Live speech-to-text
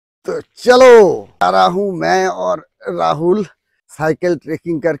तो चलो आ रहा हूँ मैं और राहुल साइकिल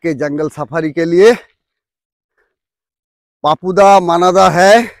ट्रेकिंग करके जंगल सफारी के लिए। पापुदा मानादा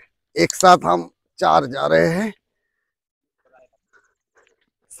है, एक साथ हम 4 जा रहे हैं।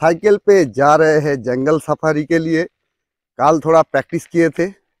 साइकिल पे जा रहे हैं जंगल सफारी के लिए। कल थोड़ा प्रैक्टिस किए थे,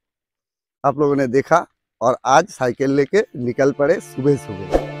 आप लोगों ने देखा, और आज साइकिल लेके निकल पड़े सुबह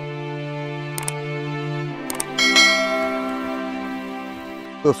सुबह।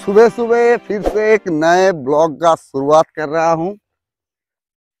 तो सुबह सुबह फिर से एक नए ब्लॉग का शुरुआत कर रहा हूं।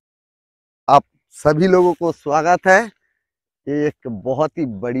 आप सभी लोगों को स्वागत है। ये एक बहुत ही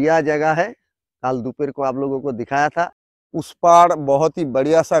बढ़िया जगह है, कल दोपहर को आप लोगों को दिखाया था। उस पार बहुत ही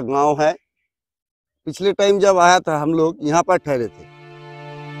बढ़िया सा गांव है। पिछले टाइम जब आया था हम लोग यहाँ पर ठहरे थे।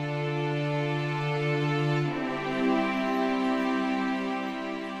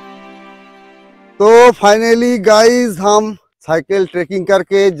 तो फाइनली गाइस हम साइकिल ट्रेकिंग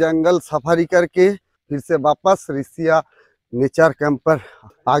करके जंगल सफारी करके फिर से वापस रिसिया नेचर कैंप पर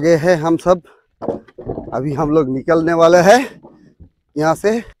आ गए हैं हम सब। अभी हम लोग निकलने वाले हैं यहाँ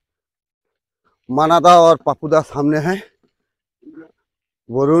से। मानादा और पापुदा सामने है,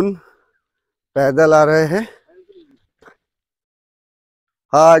 वरुण पैदल आ रहे हैं।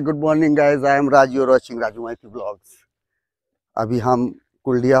 हाय, good morning guys, I am Raju watching राजumaitivlogs। अभी हम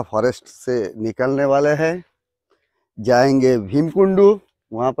कुल्डिहा फॉरेस्ट से निकलने वाले हैं, जाएंगे भीमकुंड।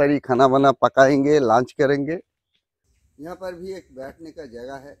 वहाँ पर ही खाना वाना पकाएंगे, लंच करेंगे। यहाँ पर भी एक बैठने का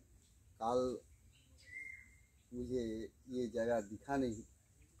जगह है। कल मुझे ये जगह दिखा नहीं,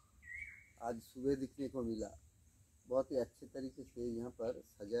 आज सुबह दिखने को मिला। बहुत ही अच्छे तरीके से यहाँ पर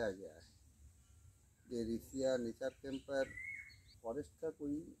सजाया गया है। ये रिसिया नेचर कैंप पर फॉरेस्ट का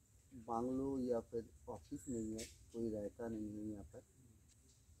कोई बांग्लो या फिर ऑफिस नहीं है, कोई रहता नहीं है यहाँ पर।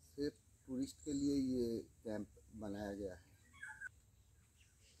 सिर्फ टूरिस्ट के लिए ये कैंप बनाया गया है।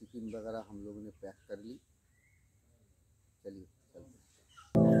 टिफिन वगैरह हम लोगों ने पैक कर ली। चलिए चलते।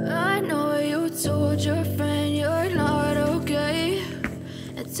 I know you told your friend you're not okay,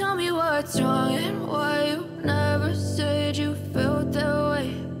 and tell me what's wrong and why you never said you felt that way.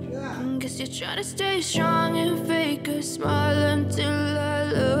 Guess you're trying to stay strong and fake a smile until I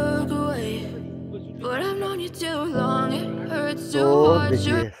look away, but I've known you too long, it hurts to watch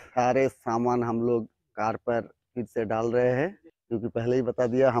your... सारे सामान हम लोग car पर फिर से डाल रहे हैं, क्योंकि पहले ही बता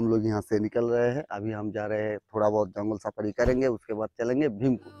दिया हम लोग यहाँ से निकल रहे हैं। अभी हम जा रहे हैं, थोड़ा बहुत जंगल सफारी करेंगे, उसके बाद चलेंगे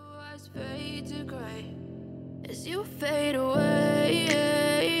Bhimkund.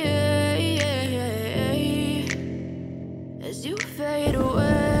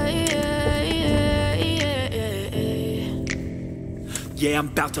 Yeah, I'm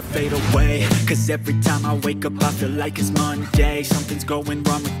about to fade away, 'cause every time I wake up I feel like it's Monday. Something's going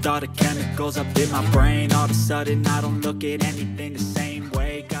wrong with all the chemicals up in my brain. All of a sudden I don't look at anything the same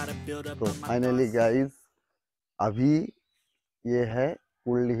way. Gotta build up. तो finally guys, अभी ये है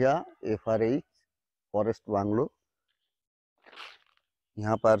कुल्डिहा FRH forest बांग्लो।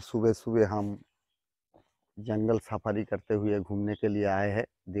 यहाँ पर सुबह सुबह हम जंगल safari करते हुए घूमने के लिए आए हैं।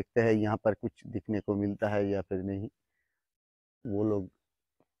 देखते हैं यहाँ पर कुछ दिखने को मिलता है या फिर नहीं। वो लोग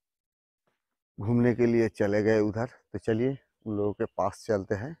घूमने के लिए चले गए उधर, तो चलिए उन लोगों के पास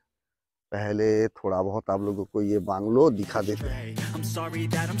चलते हैं। पहले थोड़ा बहुत आप लोगों को ये बांग्लो दिखा देते हैं। I'm sorry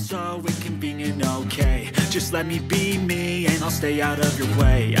that I'm so inconvenient, okay? Just let me be me and I'll stay out of your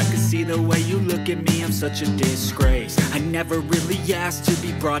way. I can see the way you look at me, I'm such a disgrace. I never really asked to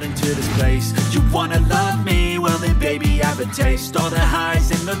be brought into this place. You wanna love me? Well then baby I have a taste. All the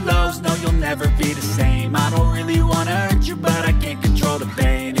highs and the lows, no you'll never be the same. I don't really wanna hurt you but I can't control the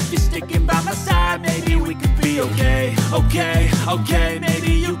pain. If you're sticking by my side, maybe we could be okay. Okay,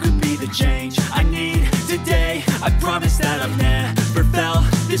 maybe you could be the change I need today. I promise that I've never felt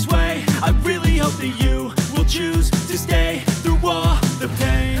this way. I really hope that you will choose to stay through all the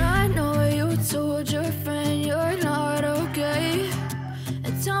pain. I know you told your friend you're not okay,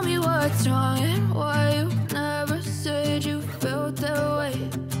 and tell me what's wrong and why you never said you felt that way.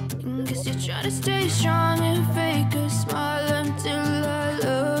 Guess you're trying to stay strong and fake a smile until I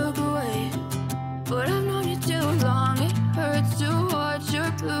look away, but I've known you too long, it hurts to watch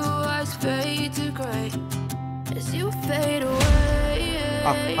your blue eyes fade to gray as you fade away.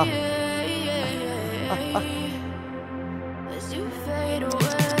 As you fade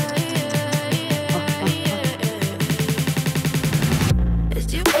away.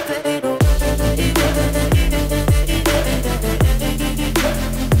 As you fade away.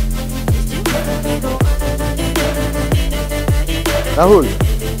 Rahul,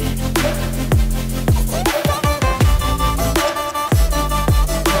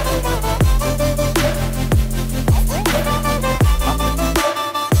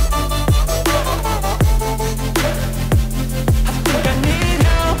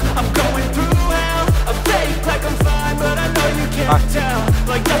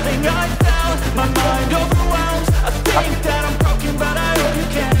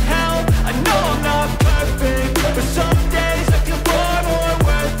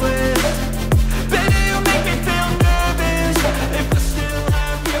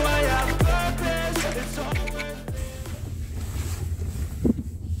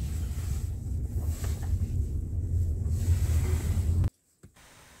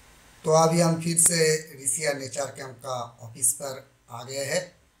 तो अभी हम फिर से ऋषिया nature camp का office पर आ गए हैं,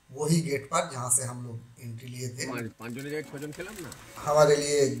 वही गेट पर जहां से हम लोग एंट्री लिए थे। हमारे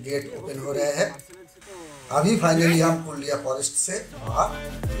लिए गेट ओपन हो रहे हैं। अभी फाइनली हम कुल्डिया फॉरेस्ट से बाहर।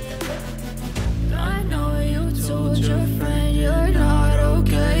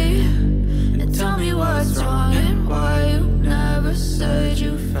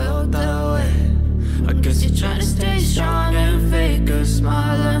 I guess you're trying to stay strong and fake a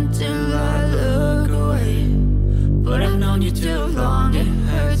smile until I look away. But I've known you too long, it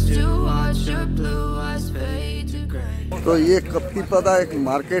hurts to watch your blue eyes fade to gray. तो ये कप्पी पदा एक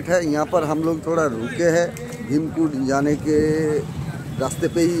market है, यहाँ पर हम लोग थोड़ा रुके हैं। भीमकुंड जाने के रास्ते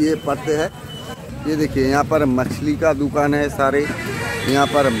पे ही ये पड़ते हैं। ये देखिए यहाँ पर मछली का दुकान है सारे, यहाँ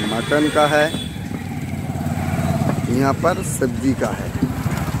पर मटन का है, यहाँ पर सब्जी का है।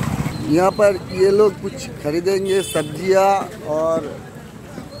 यहाँ पर ये लोग कुछ खरीदेंगे, सब्जियाँ और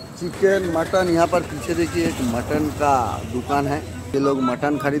चिकन मटन। यहाँ पर पीछे देखिए एक मटन का दुकान है, ये लोग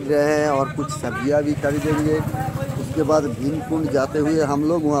मटन खरीद रहे हैं और कुछ सब्जियाँ भी खरीदेंगे। उसके बाद भीमकुंड जाते हुए हम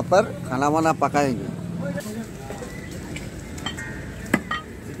लोग वहाँ पर खाना वाना पकाएंगे।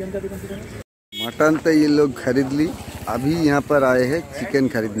 मटन तो ये लोग खरीद ली, अभी यहाँ पर आए हैं चिकन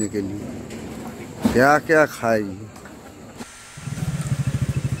खरीदने के लिए। क्या क्या खाएगी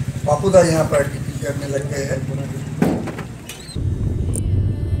बापूदा यहाँ पर टिकट करने लग गए हैं।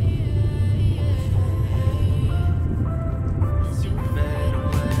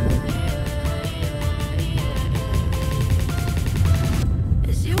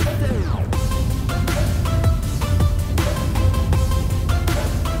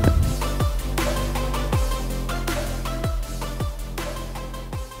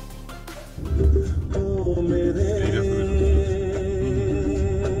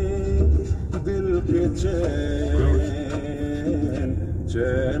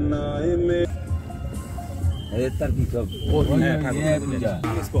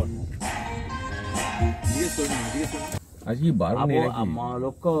 आज ये बार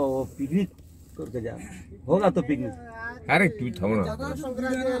लोग को पिकनिक करके जा होगा तो पिकनिक। अरे तू थाम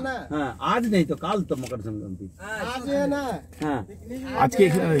ना। हाँ, आज नहीं तो कल तो मकर संक्रांति आज है ना। हाँ, आज के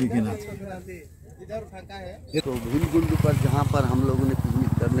तो भीमकुंड पर जहाँ पर हम लोगों ने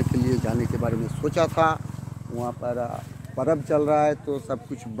पिकनिक करने के लिए जाने के बारे में सोचा था, वहाँ पर पर्व चल रहा है तो सब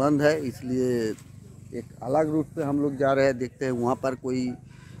कुछ बंद है, इसलिए एक अलग रूट पे हम लोग जा रहे हैं। देखते हैं वहाँ पर कोई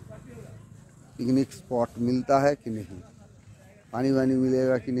पिकनिक स्पॉट मिलता है कि नहीं, पानी वानी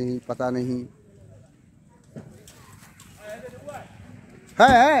मिलेगा कि नहीं पता नहीं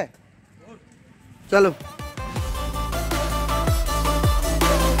है। चलो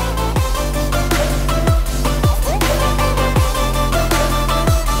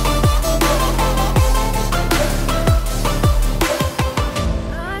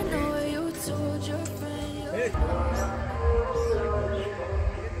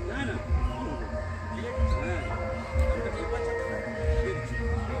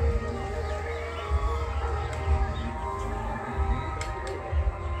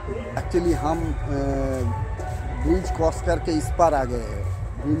एक्चुअली हम ब्रिज क्रॉस करके इस पार आ गए हैं।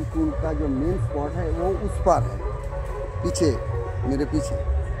 भीमकुंड का जो मेन स्पॉट है वो उस पार है, पीछे मेरे पीछे।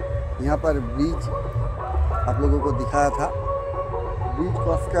 यहाँ पर ब्रिज आप लोगों को दिखाया था, ब्रिज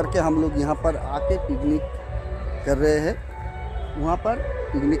क्रॉस करके हम लोग यहाँ पर आके पिकनिक कर रहे हैं। वहाँ पर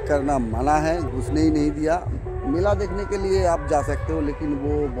पिकनिक करना मना है, घुसने ही नहीं दिया। मेला देखने के लिए आप जा सकते हो, लेकिन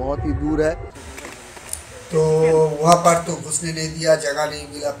वो बहुत ही दूर है, तो वहाँ पर तो घुसने नहीं दिया, जगह नहीं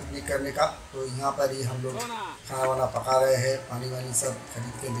मिला पिकनिक करने का। तो यहाँ पर ही हम लोग खाना वाना पका रहे हैं, पानी वानी सब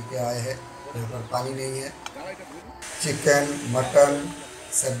खरीद के लेके आए हैं। यहाँ पर पानी नहीं है। चिकन मटन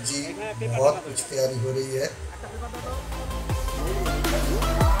सब्जी बहुत कुछ तैयारी हो रही है।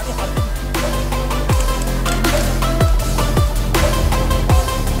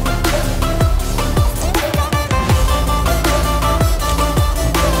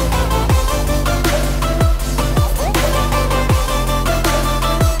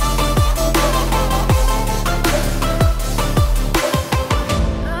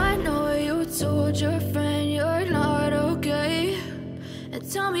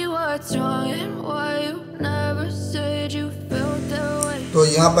 तो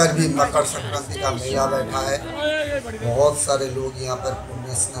यहाँ पर भी मकर संक्रांति का मेला बैठा है, बहुत सारे लोग यहाँ पर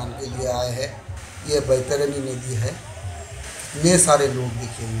पुण्य स्नान के लिए आए हैं। ये बैतरणी नदी है, इतने सारे लोग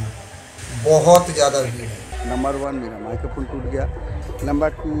दिखे यहाँ पर, बहुत ज़्यादा भीड़ है। नंबर 1 मेरा माइक्रोफोन टूट गया। नंबर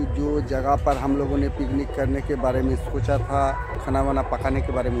 2 जो जगह पर हम लोगों ने पिकनिक करने के बारे में सोचा था, खाना वाना पकाने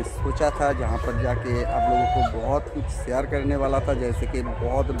के बारे में सोचा था, जहाँ पर जाके आप लोगों को बहुत कुछ शेयर करने वाला था। जैसे कि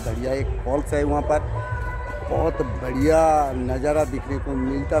बहुत बढ़िया एक फॉल्स है, वहाँ पर बहुत बढ़िया नज़ारा दिखने को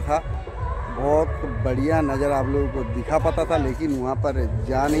मिलता था। बहुत बढ़िया नज़र आप लोगों को दिखा पाता था, लेकिन वहाँ पर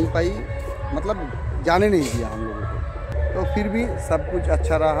जा नहीं पाई, मतलब जाने नहीं दिया हम लोगों को। तो फिर भी सब कुछ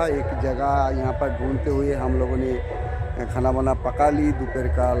अच्छा रहा। एक जगह यहाँ पर ढूंढते हुए हम लोगों ने खाना वाना पका ली, दोपहर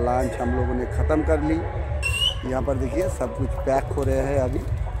का लंच हम लोगों ने ख़त्म कर ली। यहाँ पर देखिए सब कुछ पैक हो रहे हैं। अभी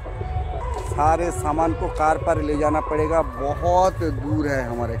सारे सामान को कार पर ले जाना पड़ेगा, बहुत दूर है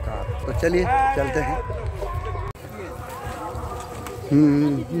हमारे कार। तो चलिए चलते हैं।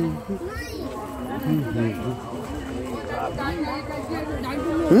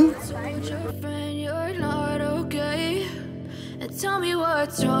 Tell me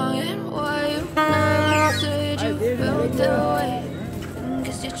what's wrong and why you never said you felt that way.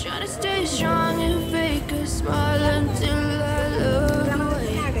 Guess you're trying to stay strong and fake a smile until I look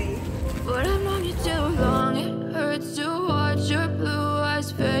away. But I've known you too long, it hurts to watch your blue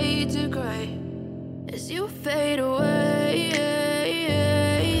eyes fade to grey as you fade away.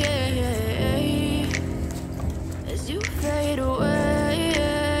 As you fade away.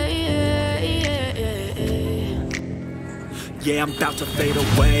 Yeah, I'm about to fade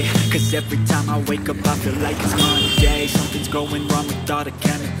away, cause every time I wake up I feel like it's Monday. Something's going wrong with all the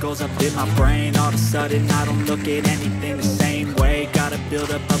chemicals up in my brain. All of a sudden I don't look at anything the same way. Got a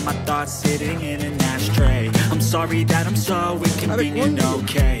buildup of my thoughts sitting in an ashtray. I'm sorry that I'm so inconvenient,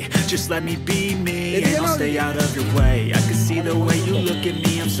 okay. Just let me be me and I'll stay out of your way. I can see the way you look at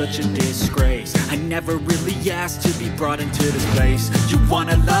me, I'm such a disgrace. I never really asked to be brought into this place. You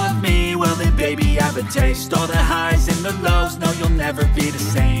wanna love me? Well then baby have a taste. All the highs and the lows, no you'll never be the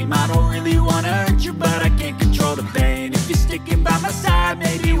same. I don't really wanna hurt you but I can't control the pain. If you're sticking by my side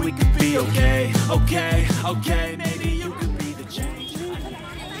maybe we could be okay. Okay, okay, maybe you could be the change.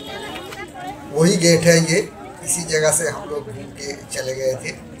 वही gate है ये, इसी जगह से हम लोग घूम के चले गए थे।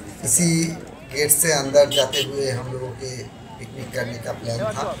 इसी गेट से अंदर जाते हुए हम लोगों के पिकनिक करने का प्लान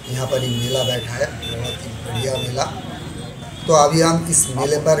था। यहाँ पर ही मेला बैठा है, बहुत ही बढ़िया मेला। तो अभी हम इस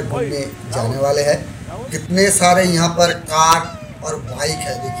मेले पर घूमने जाने वाले हैं। कितने सारे यहाँ पर कार और बाइक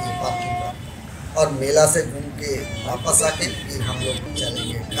है, देखिए पार्किंग पर। और मेला से घूम के वापस आके फिर हम लोग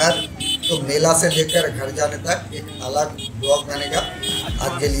चलेंगे घर। तो मेला से लेकर घर जाने तक एक अलग ब्लॉग बनेगा।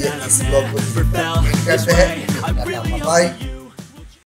 आज के लिए इस ब्लॉग को करते हैं। बाय।